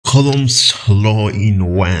Coulomb's law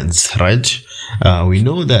in words, right? We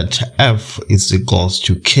know that F is equals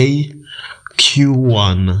to K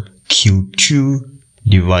Q1 Q2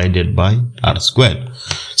 divided by R squared.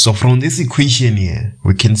 So from this equation here,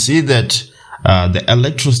 we can see that the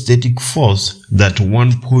electrostatic force that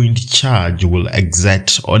one point charge will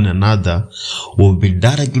exert on another will be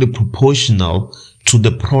directly proportional to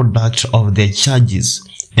the product of their charges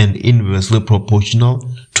and inversely proportional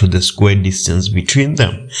to the square distance between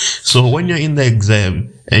them. So when you're in the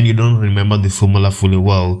exam and you don't remember the formula fully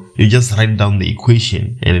well, you just write down the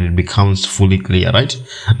equation and it becomes fully clear, right?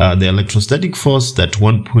 The electrostatic force that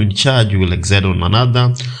one point charge will exert on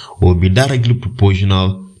another will be directly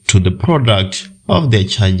proportional to the product of their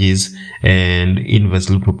charges and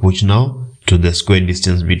inversely proportional to the square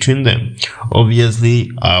distance between them. Obviously,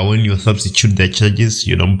 when you substitute the charges,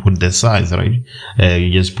 you don't put the size, right?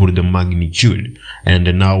 You just put the magnitude.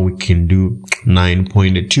 And now we can do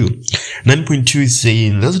 9.2. 9.2 is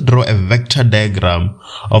saying, let's draw a vector diagram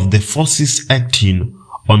of the forces acting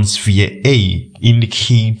on sphere A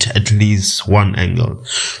indicate at least one angle.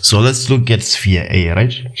 So let's look at sphere A,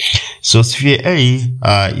 right? So sphere A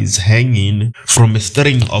is hanging from a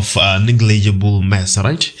string of negligible mass,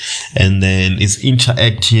 right? And then it's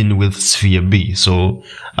interacting with sphere B. So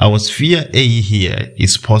our sphere A here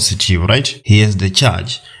is positive, right? Here's the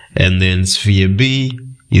charge. And then sphere B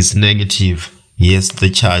is negative. Here's the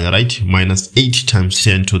charge, right? Minus 8 times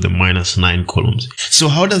 10 to the minus 9 coulombs. So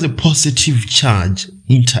how does a positive charge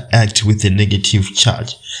interact with a negative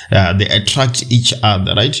charge? They attract each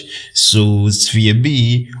other, right? So sphere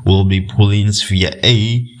B will be pulling sphere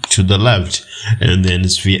A to the left, and then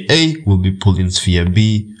sphere A will be pulling sphere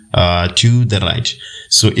B to the right.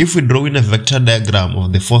 So if we draw in a vector diagram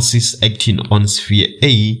of the forces acting on sphere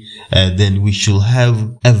A, then we should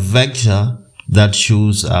have a vector that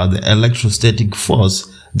shows the electrostatic force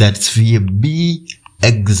that sphere B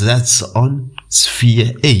exerts on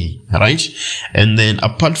sphere A, right? And then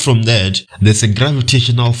apart from that, there's a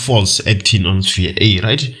gravitational force acting on sphere A,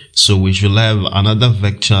 right? So we should have another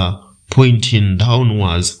vector pointing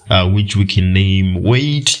downwards, which we can name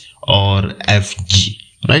weight or FG.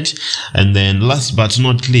 Right? And then last but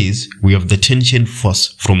not least, we have the tension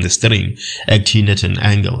force from the string acting at an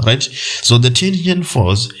angle, right? So the tension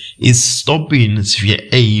force is stopping sphere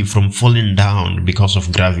A from falling down because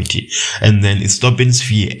of gravity, and then it's stopping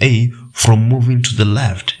sphere A from moving to the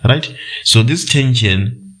left, right? So this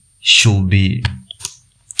tension should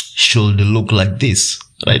look like this,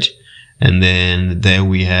 right? And then there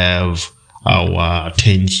we have our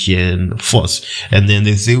tension force, and then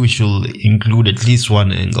they say we should include at least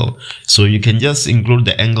one angle. So you can just include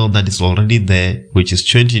the angle that is already there, which is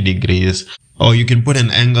 20 degrees, or you can put an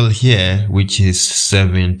angle here which is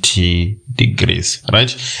 70 degrees,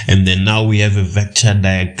 right? And then now we have a vector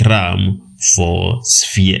diagram for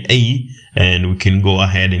sphere A, and we can go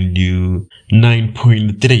ahead and do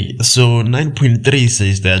 9.3. So 9.3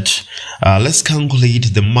 says that let's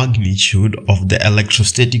calculate the magnitude of the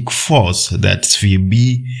electrostatic force that sphere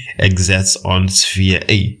B exerts on sphere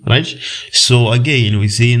A, right? So again, we're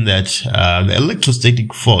saying that the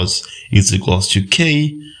electrostatic force is equals to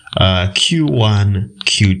K Q1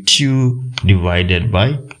 Q2 divided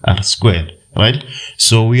by R squared. Right?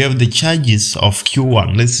 So we have the charges of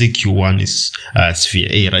Q1. Let's say Q1 is sphere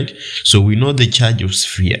A, right? So we know the charge of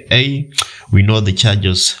sphere A. We know the charge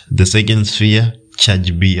of the second sphere,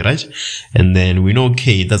 charge B, right? And then we know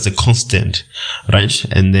K, that's a constant, right?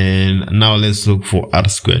 And then now let's look for R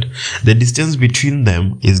squared. The distance between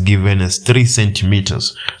them is given as 3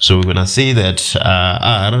 centimeters. So we're gonna say that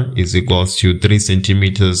R is equals to 3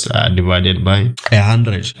 centimeters divided by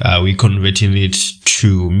 100. We're converting it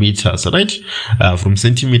to meters, right? From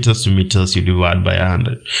centimeters to meters, you divide by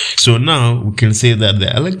 100. So now we can say that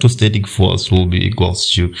the electrostatic force will be equals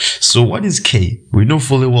to, so what is K? We know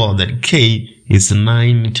fully well that K is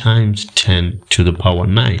 9 times 10 to the power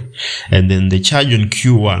 9. And then the charge on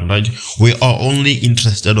Q1, right? We are only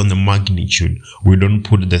interested on the magnitude. We don't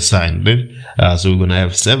put the sign, right? So we're going to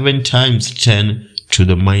have 7 times 10 to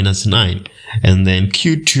the minus 9. And then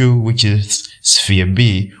Q2, which is sphere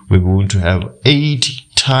B, we're going to have 8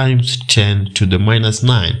 times 10 to the minus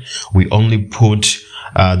 9. We only put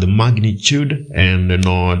the magnitude and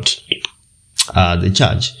not the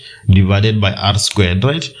charge, divided by R squared,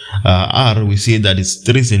 right? R, we see that is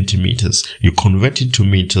 3 centimeters. You convert it to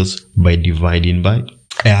meters by dividing by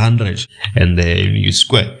 100, and then you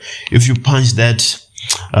square. If you punch that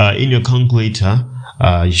in your calculator,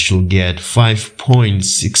 you should get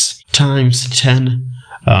 5.6 times 10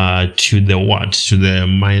 to the what? To the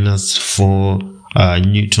minus 4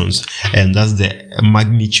 newtons, and that's the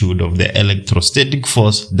magnitude of the electrostatic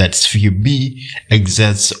force that sphere B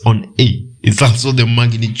exerts on A. It's also the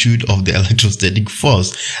magnitude of the electrostatic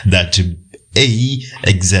force that A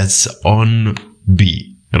exerts on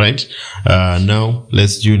B, right? Now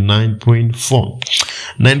let's do 9.4.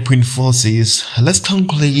 9.4 says, let's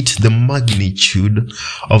calculate the magnitude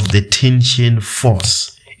of the tension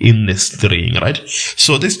force in the string, right?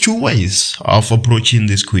 So there's two ways of approaching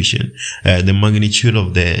this question, the magnitude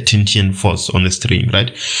of the tension force on the string,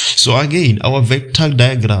 right? So again, our vector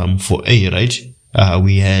diagram for A, right?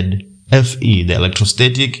 We had FE, the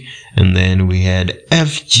electrostatic, and then we had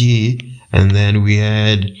FG, and then we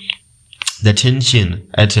had the tension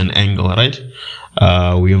at an angle, right?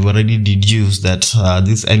 We have already deduced that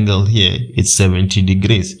this angle here is 70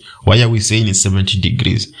 degrees. Why are we saying it's 70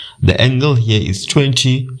 degrees? The angle here is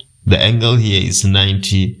 20, the angle here is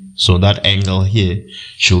 90, so that angle here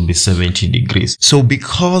should be 70 degrees. So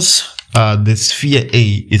because the sphere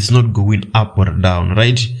A is not going up or down,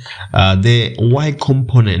 right? The y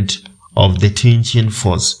component of the tension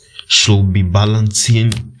force should be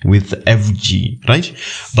balancing with FG, right?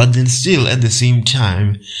 But then still at the same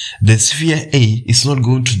time, the sphere A is not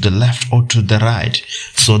going to the left or to the right.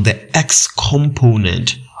 So the X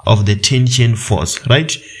component of the tension force,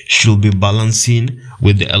 right, should be balancing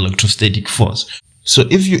with the electrostatic force. So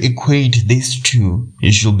if you equate these two,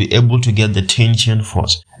 you should be able to get the tension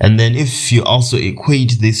force. And then if you also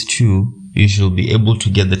equate these two, you should be able to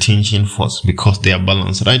get the tension force because they are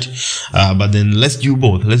balanced, right? But then let's do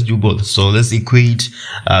both. So let's equate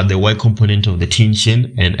the y component of the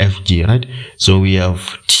tension and Fg, right? So we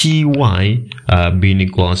have Ty being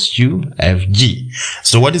equals to Fg.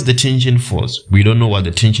 So what is the tension force? We don't know what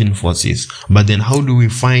the tension force is. But then how do we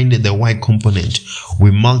find the y component?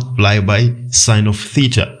 We multiply by sine of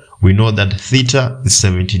theta. We know that theta is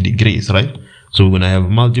 70 degrees, right? So we're going to have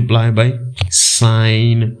multiply by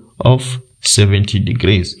sine of 70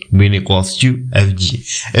 degrees being equals to Fg.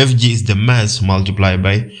 Fg is the mass multiplied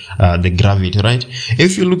by the gravity, right?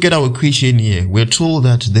 If you look at our equation here, we're told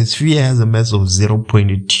that the sphere has a mass of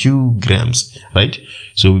 0.2 grams, right?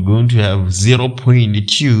 So we're going to have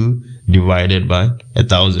 0.2 divided by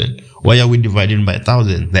 1,000. Why are we dividing by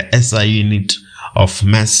 1,000? The SI unit of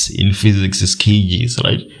mass in physics is kgs,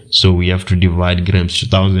 right? So we have to divide grams to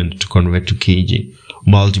 1,000 to convert to kg.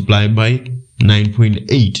 Multiply by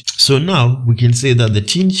 9.8. So now we can say that the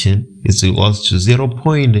tension is equals to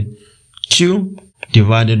 0.2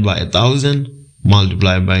 divided by 1,000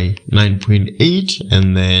 multiplied by 9.8,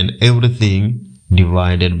 and then everything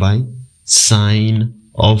divided by sine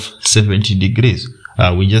of 70 degrees.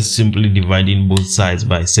 We just simply dividing both sides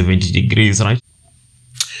by 70 degrees, right?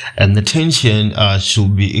 And the tension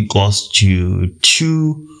should be equals to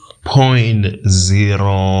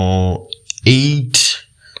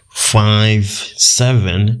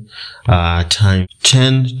 2.0857 times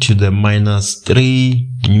 10 to the minus 3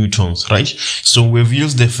 newtons, right? So we've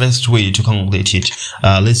used the first way to calculate it.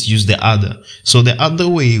 Let's use the other. So the other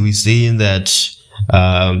way, we're saying that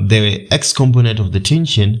the x component of the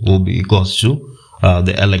tension will be equals to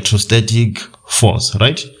the electrostatic force,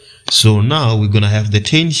 right? So now we're going to have the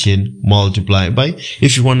tension multiplied by,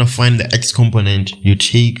 if you want to find the x component, you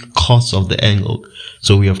take cos of the angle.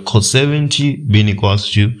 So we have cos 70 being equals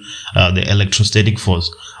to the electrostatic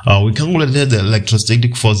force. We calculated the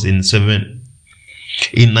electrostatic force in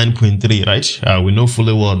 9.3, right? We know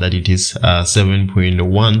fully well that it is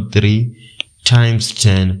 7.13 times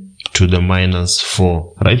 10 to the minus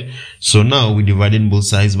 4, right? So now we divided both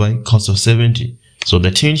sides by cos of 70. So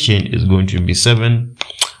the tension is going to be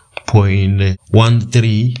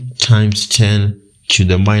 7.13 times 10 to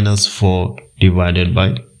the minus 4 divided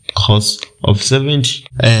by cos of 70,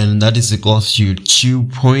 and that is equals to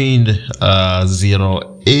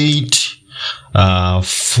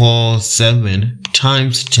 2.0847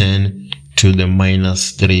 times 10 to the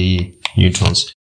minus 3 newtons.